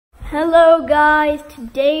Hello guys,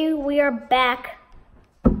 today we are back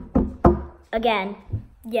again.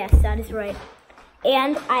 Yes, that is right.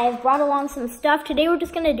 And I have brought along some stuff. Today we're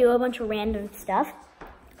just gonna do a bunch of random stuff.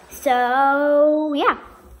 So yeah,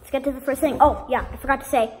 let's get to the first thing. Oh yeah, I forgot to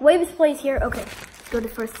say, Waves Plays here. Okay, let's go to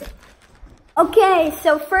the first thing. Okay,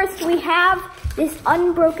 so first we have this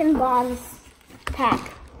Unbroken Bonds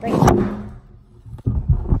pack right here.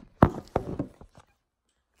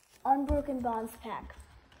 Unbroken Bonds pack.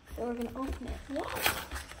 So we're gonna open it. Yes.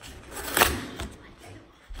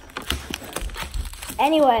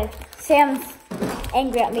 Anyway, Sam's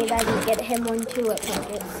angry at me that I didn't get him one too at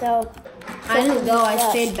Target. So I didn't go. I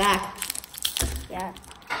stayed back. Yeah.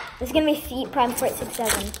 This is gonna be Feet Prime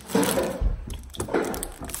 4867.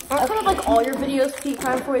 Aren't kind of like all your videos Feet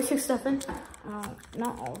Prime 4867?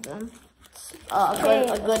 Not all of them. A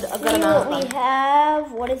good amount. What we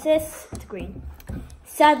have. What is this? It's green.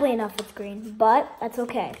 Sadly enough, it's green, but that's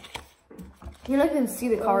okay. You're not gonna see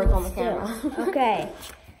the cards on the camera. Okay.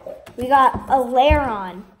 We got a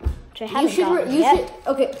Lairon, which I haven't gotten yet.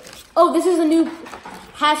 Okay. Oh, this is a new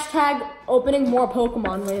hashtag opening more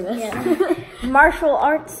Pokemon later. Yeah. Martial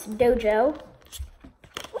Arts Dojo.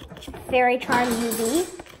 Fairy Charm UV.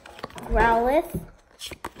 Growlithe.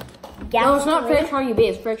 No, it's not Fairy Charm UV,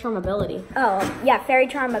 it's Fairy Charm Ability. Oh, yeah, Fairy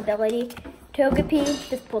Charm Ability. Togepi.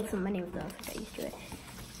 Just pulled some money with those. I got used to it.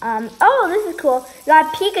 Oh, this is cool. We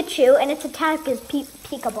got Pikachu, and its attack is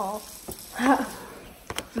Pika-Ball.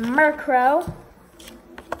 Murkrow.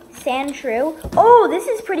 Sandshrew. Oh, this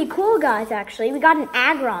is pretty cool, guys, actually. We got an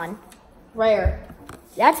Aggron. Rare.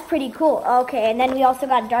 That's pretty cool. Okay, and then we also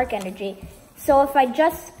got Dark Energy. So if I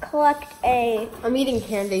just collect I'm eating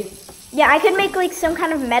candy. Yeah, I could make like some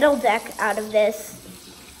kind of metal deck out of this.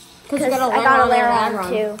 Because I got a Lairon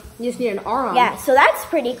too. You just need an Aron. Yeah, so that's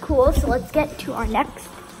pretty cool. So let's get to our next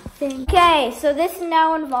thing. Okay, so this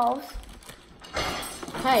now involves...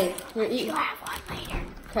 Hey, you're eating. You'll have one later.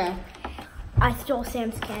 Okay. I stole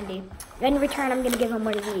Sam's candy. In return, I'm going to give him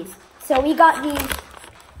one of these. So we got these...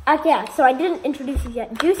 yeah, so I didn't introduce these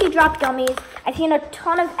yet. Juicy Drop Gummies. I've seen a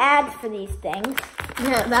ton of ads for these things.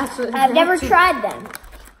 Yeah, that's what... I've never tried them.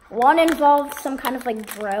 One involves some kind of like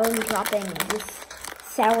drone dropping this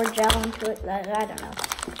sour gel into it. I don't know.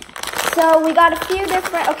 So we got a few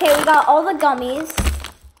different... Okay, we got all the gummies.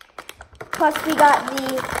 Plus we got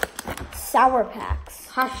the sour packs.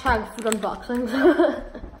 Hashtag food unboxing.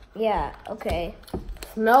 Yeah, okay.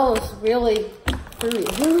 Smells really fruity.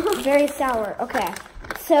 Very sour. Okay.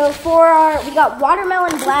 So for our... We got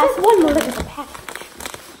Watermelon Blast. One more look at the pack.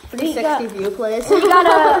 360 view plays. We got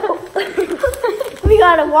a... We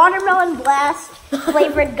got a Watermelon Blast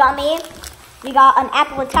flavored gummy. We got an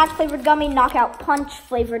Apple Attack flavored gummy, Knockout Punch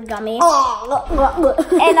flavored gummy,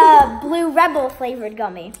 and a Blue Rebel flavored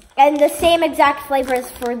gummy. And the same exact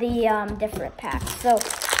flavors for the different packs. So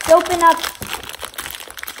let's open up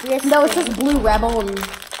this. No, it's just Blue Rebel and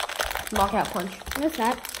Knockout Punch. No, it's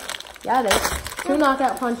not. Yeah, it is. 2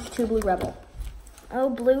 Knockout Punch, 2 Blue Rebel. Oh,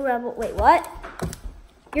 Blue Rebel. Wait, what?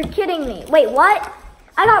 You're kidding me. Wait, what?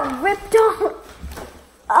 I got ripped off.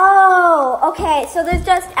 Oh, okay. So there's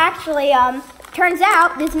just actually, turns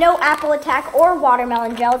out there's no Apple Attack or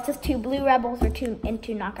Watermelon Gel. It's just 2 Blue Rebels or 2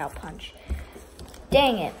 Knockout Punch.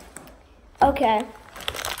 Dang it. Okay.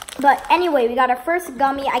 But anyway, we got our first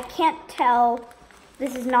gummy. I can't tell.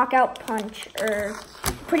 This is Knockout Punch, or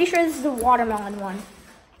pretty sure this is the Watermelon one.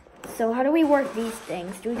 So how do we work these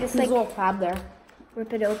things? Do we just like a little tab there?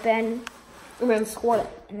 Rip it open and then squirt it,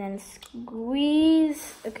 and then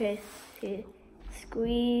squeeze? Okay. See.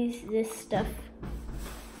 Squeeze this stuff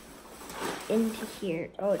into here.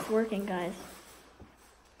 Oh, it's working, guys.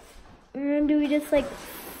 And do we just like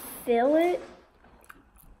fill it?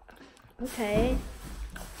 Okay.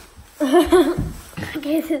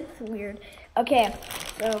 Okay, this is weird. Okay,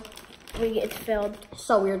 so it's filled.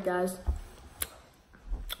 So weird, guys.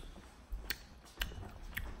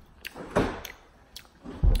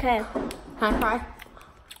 Okay. Can I try?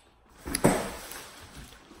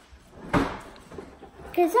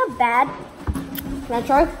 Okay, it's not bad. Can I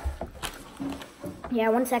try? Yeah,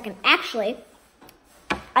 1 second. Actually,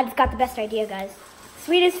 I just got the best idea, guys.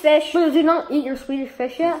 Swedish Fish. Wait, did you not eat your Swedish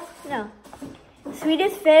Fish yet? No.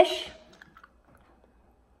 Swedish Fish.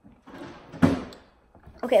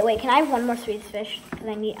 Okay, wait, can I have one more Swedish Fish? Because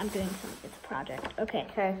I'm doing some, it's a project. Okay.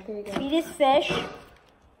 Okay, here you go. Swedish Fish.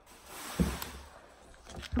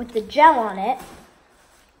 With the gel on it.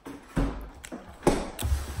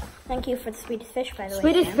 Thank you for the Swedish Fish, by the way.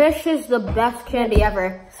 Swedish Fish is the best candy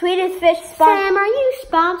ever. Swedish Fish Sam, are you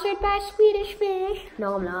sponsored by Swedish Fish?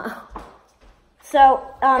 No, I'm not. So,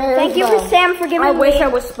 thank you for Sam for giving me. I wish I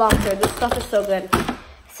was sponsored. This stuff is so good.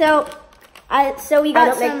 So we I got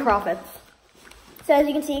don't some. make profits. So as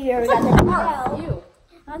you can see here, we got the gel You.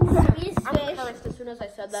 on the Swedish I'm fish. cursed as soon as I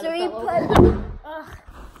said that. So it we fell put. over. Ugh.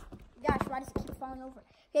 Gosh, why does it keep falling over?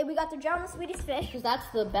 Okay, we got the gel on the Swedish fish. Because that's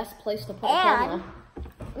the best place to put a And camera.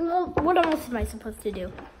 well, what else am I supposed to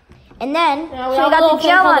do? And then Now, so we got the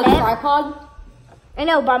gel on it. Tripod. I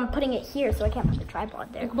know, but I'm putting it here, so I can't put the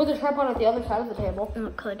tripod there. You can put the tripod at the other side of the table.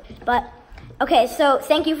 It could, but okay. So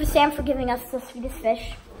thank you for Sam for giving us the Swedish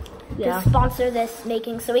fish to sponsor this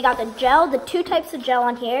making. So we got the gel, the 2 types of gel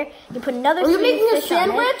on here. You put another. Are you Swedish making a fish on it.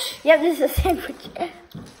 sandwich? Yep, this is a sandwich.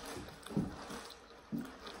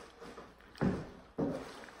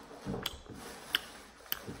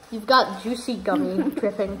 You've got juicy gummy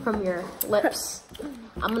dripping from your lips.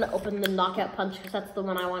 I'm gonna open the knockout punch because that's the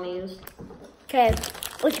one I want to use. Okay,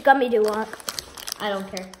 which gummy do you want? I don't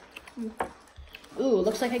care. Ooh,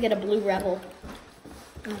 looks like I get a blue rebel.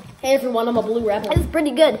 Hey everyone, I'm a blue rebel. It's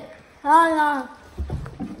pretty good. Oh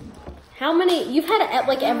How many? You've had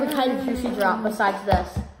like every kind of juicy drop besides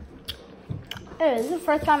this. no! Hey, this is the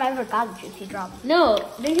first time I ever got a juicy drop. No,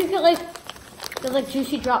 did you get like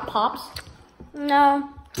juicy drop pops? No,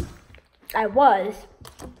 I was.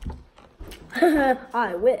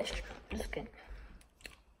 I wish. Just kidding.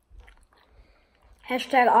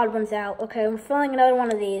 Hashtag odd ones out. Okay, I'm filling another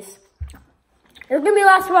one of these. It's gonna be the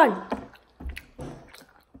last one.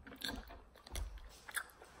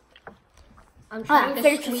 I'm trying to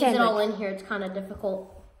finish the squeeze it all sandwich. in here. It's kind of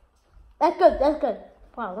difficult. That's good. That's good.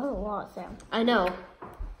 Wow, that's a lot, Sam. I know.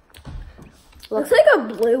 Looks like a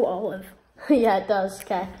blue olive. Yeah, it does.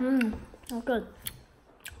 Okay. That's good.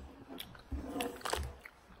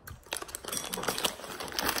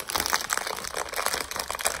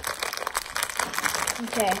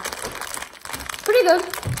 Okay. Pretty good.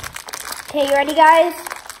 Okay, you ready, guys?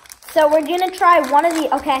 So we're gonna try one of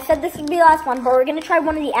the. Okay, I said this would be the last one, but we're gonna try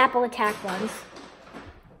one of the apple attack ones.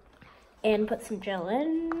 And put some gel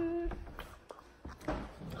in.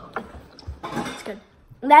 That's good.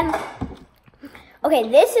 And then, okay,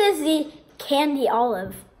 this is the candy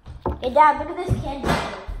olive. Hey, Dad, look at this candy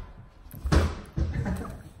olive.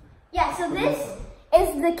 Yeah, so this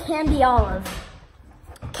is the candy olive.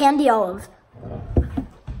 Candy olive.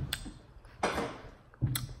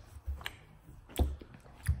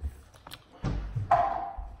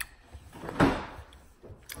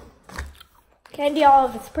 Candy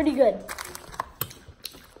olive, it's pretty good.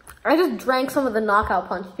 I just drank some of the knockout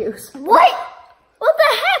punch juice. What? What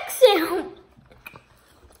the heck, Sam?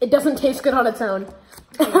 It doesn't taste good on its own.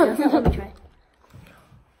 Let me try.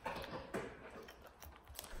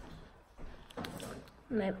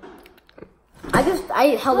 Maybe. I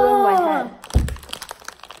held it over my head.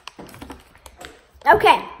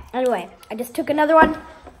 Okay, anyway, I just took another one.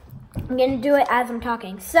 I'm gonna do it as I'm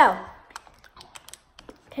talking. So,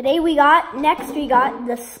 next we got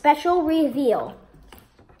the special reveal.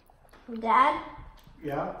 Dad,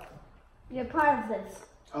 Yeah. you're part of this.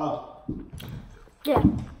 Oh. Yeah.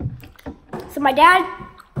 So my dad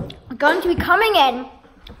is going to be coming in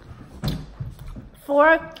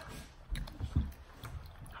for,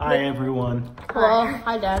 Hi, everyone. Hello.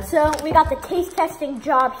 Hi, Dad. so we got the taste testing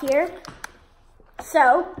job here.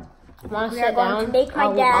 So, Want to we are sit going down? to make my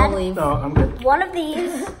I'll dad leave. No, I'm good. one of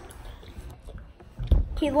these.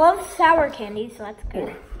 He loves sour candy, so that's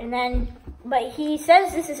good. And then, but he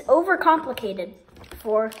says this is overcomplicated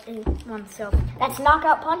for in one. So that's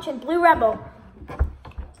Knockout Punch and Blue Rebel.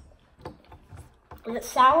 Is it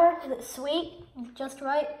sour? Is it sweet? Just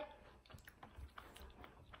right?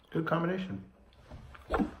 Good combination.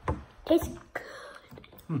 Tastes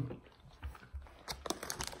good.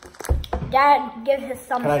 Dad, give his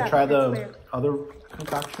thumbs Can up. I try That's the weird. other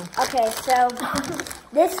concoction? Okay, so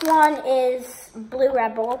this one is Blue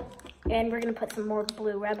Rebel, and we're gonna put some more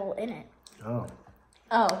Blue Rebel in it. Oh.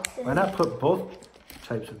 Oh. Why not put both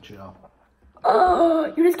types of gel?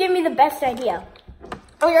 Oh, you just gave me the best idea.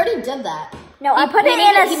 Oh, you already did that. No, I put it in He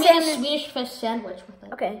a made a sandwich. Swedish fish sandwich with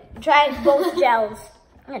it. Okay, try both gels.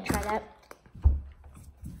 I'm gonna try that.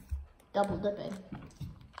 Double dipping.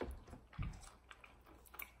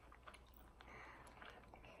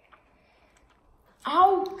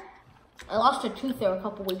 Ow! I lost a tooth there a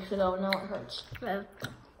couple weeks ago, and now it hurts.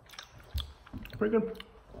 Pretty good.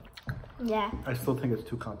 Yeah, I still think it's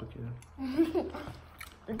too complicated.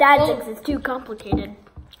 Dad thinks it's too complicated.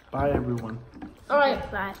 Bye, everyone. All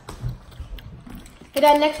right. Bye. Hey,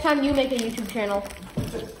 Dad, next time you make a YouTube channel.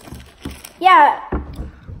 Yeah,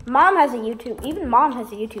 Mom has a YouTube. Even Mom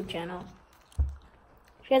has a YouTube channel.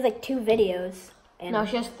 She has like 2 videos. And No,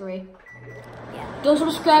 she has 3. Yeah. Go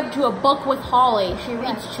subscribe to A Book with Holly. She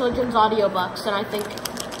reads children's audiobooks, and I think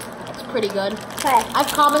it's pretty good. Okay. I've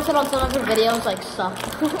commented on some of her videos, like, suck.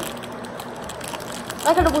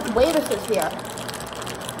 I don't know what way this is here.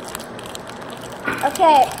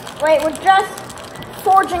 Okay, wait, we're just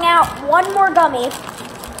forging out one more gummy.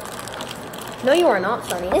 No, you are not,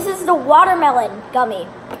 Sunny. This is the watermelon gummy.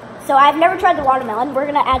 So I've never tried the watermelon. We're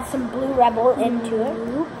gonna add some Blue Rebel into it.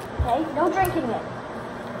 Okay, no drinking it.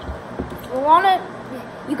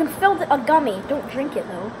 You can fill a gummy. Don't drink it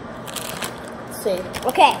though. Let's see.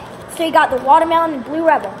 Okay, so you got the watermelon and Blue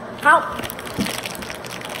Rebel. How?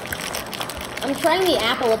 I'm trying the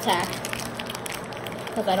apple attack.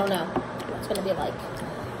 Because I don't know what it's going to be like.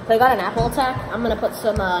 If I got an apple attack, I'm going to put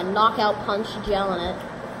some knockout punch gel in it.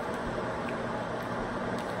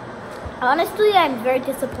 Honestly, I'm very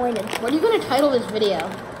disappointed. What are you going to title this video?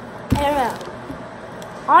 I don't know.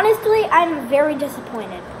 Honestly, I'm very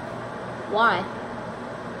disappointed. Why?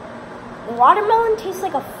 The watermelon tastes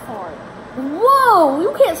like a fart. Whoa!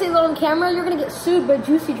 You can't say that on camera. You're going to get sued by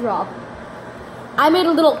Juicy Drop. I made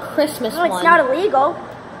a little Christmas No, one. it's not illegal.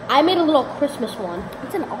 I made a little Christmas one.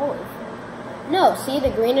 It's an olive. No, see, the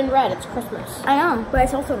green and red, it's Christmas. I know, but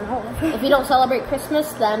it's also an olive. If you don't celebrate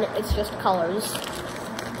Christmas, then it's just colors.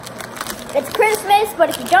 It's Christmas, but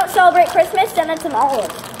if you don't celebrate Christmas, then it's an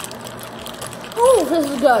olive. Oh, this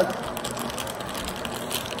is good.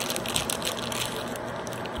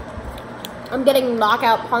 I'm getting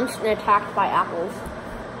knockout punched and attacked by apples.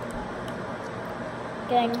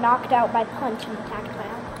 Getting knocked out by punch and attacked by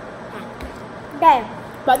apple. Okay.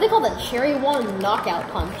 But they call the cherry one knockout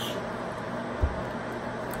punch.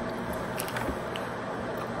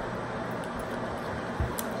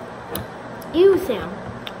 Ew, Sam.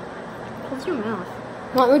 Close your mouth.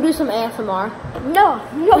 Want me to do some ASMR? No,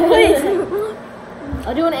 please.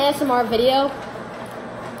 I'll do an ASMR video.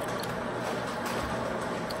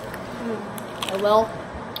 I will.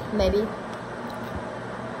 Maybe.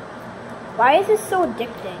 Why is this so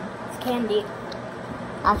addicting? It's candy.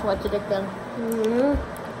 That's what's addicting.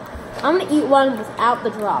 I'm gonna eat one without the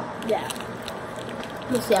drop. Yeah.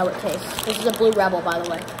 Let me see how it tastes. This is a Blue Rebel, by the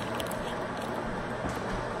way.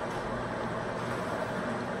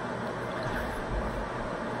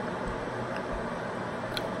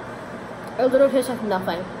 It literally tastes like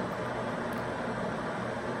nothing.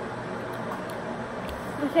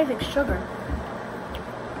 It tastes like sugar.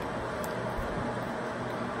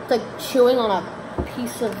 It's like chewing on a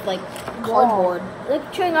piece of like cardboard.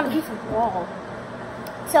 Like chewing on a piece of wall.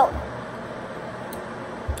 So,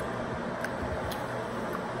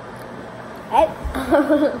 hey,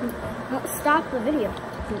 don't stop the video.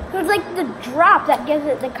 It's like the drop that gives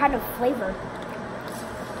it the kind of flavor.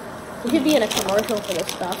 We could be in a commercial for this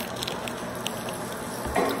stuff.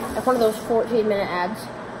 Like one of those 14-minute ads.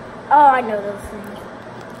 Oh, I know those things.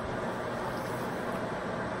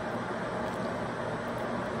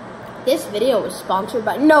 This video is sponsored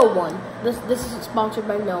by no one. This is sponsored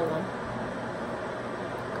by no one.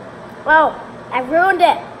 Well, I ruined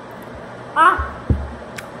it. Ah.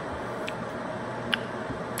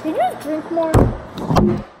 Did you drink more?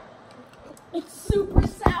 It's super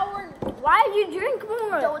sour. Why did you drink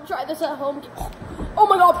more? Don't try this at home. Oh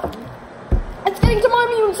my god. It's getting to my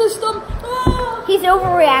immune system. Ah. He's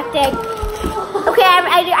overreacting. Okay,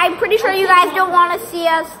 I'm pretty sure you guys don't want to see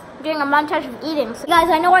us doing a montage of eating. So guys,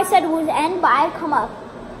 I know I said it was end, but I've come up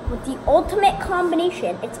with the ultimate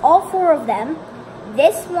combination. It's all four of them.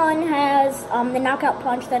 This one has the knockout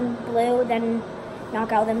punch, then blue, then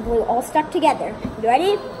knockout, then blue, all stuck together. You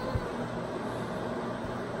ready?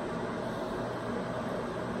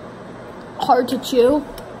 Hard to chew.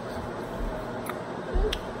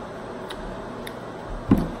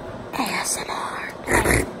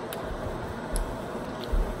 ASMR.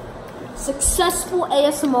 Successful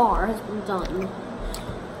ASMR has been done.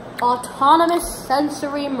 Autonomous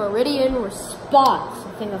Sensory Meridian Response.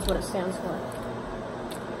 I think that's what it stands for.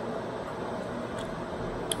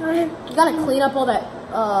 You gotta clean up all that,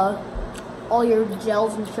 all your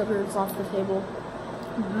gels and sugars off the table.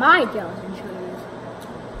 My gels and sugars.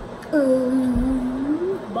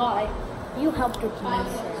 Bye. You helped with me,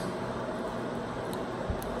 Sam.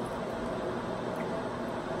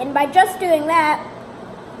 And by just doing that,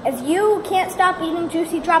 if you can't stop eating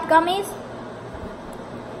Juicy Drop gummies,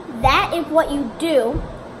 that is what you do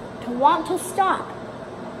to want to stop.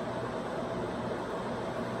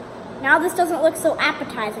 Now this doesn't look so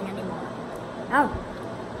appetizing anymore. Oh.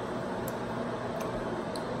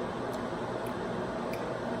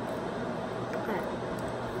 Okay.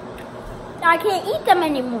 Now I can't eat them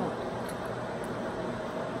anymore.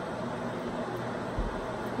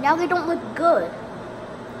 Now they don't look good.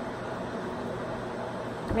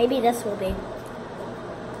 Maybe this will be.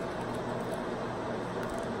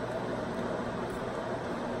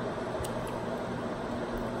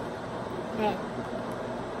 head.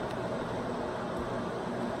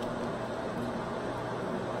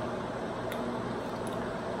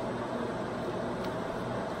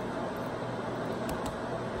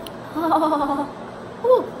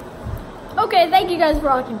 Okay, thank you guys for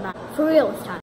watching. For real this time.